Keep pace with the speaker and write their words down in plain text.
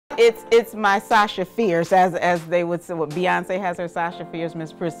It's my Sasha Fierce, as they would say. What Beyonce has her Sasha Fierce,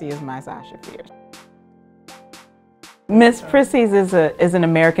 Miss Prissy is my Sasha Fierce. Miss Prissy's is an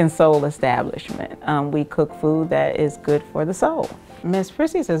American soul establishment. We cook food that is good for the soul. Miss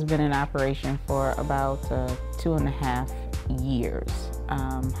Prissy's has been in operation for about 2.5 years.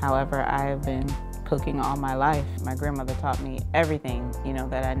 However, I have been cooking all my life. My grandmother taught me everything,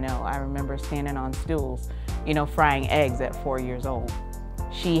 that I know. I remember standing on stools, frying eggs at 4 years old.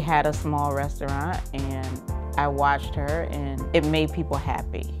 She had a small restaurant and I watched her and it made people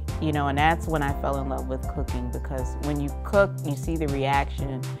happy. And that's when I fell in love with cooking, because when you cook, you see the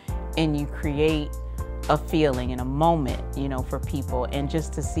reaction and you create a feeling and a moment, for people. And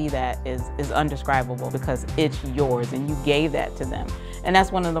just to see that is undescribable, because it's yours and you gave that to them. And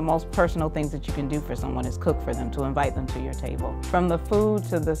that's one of the most personal things that you can do for someone, is cook for them, to invite them to your table. From the food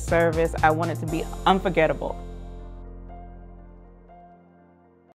to the service, I want it to be unforgettable.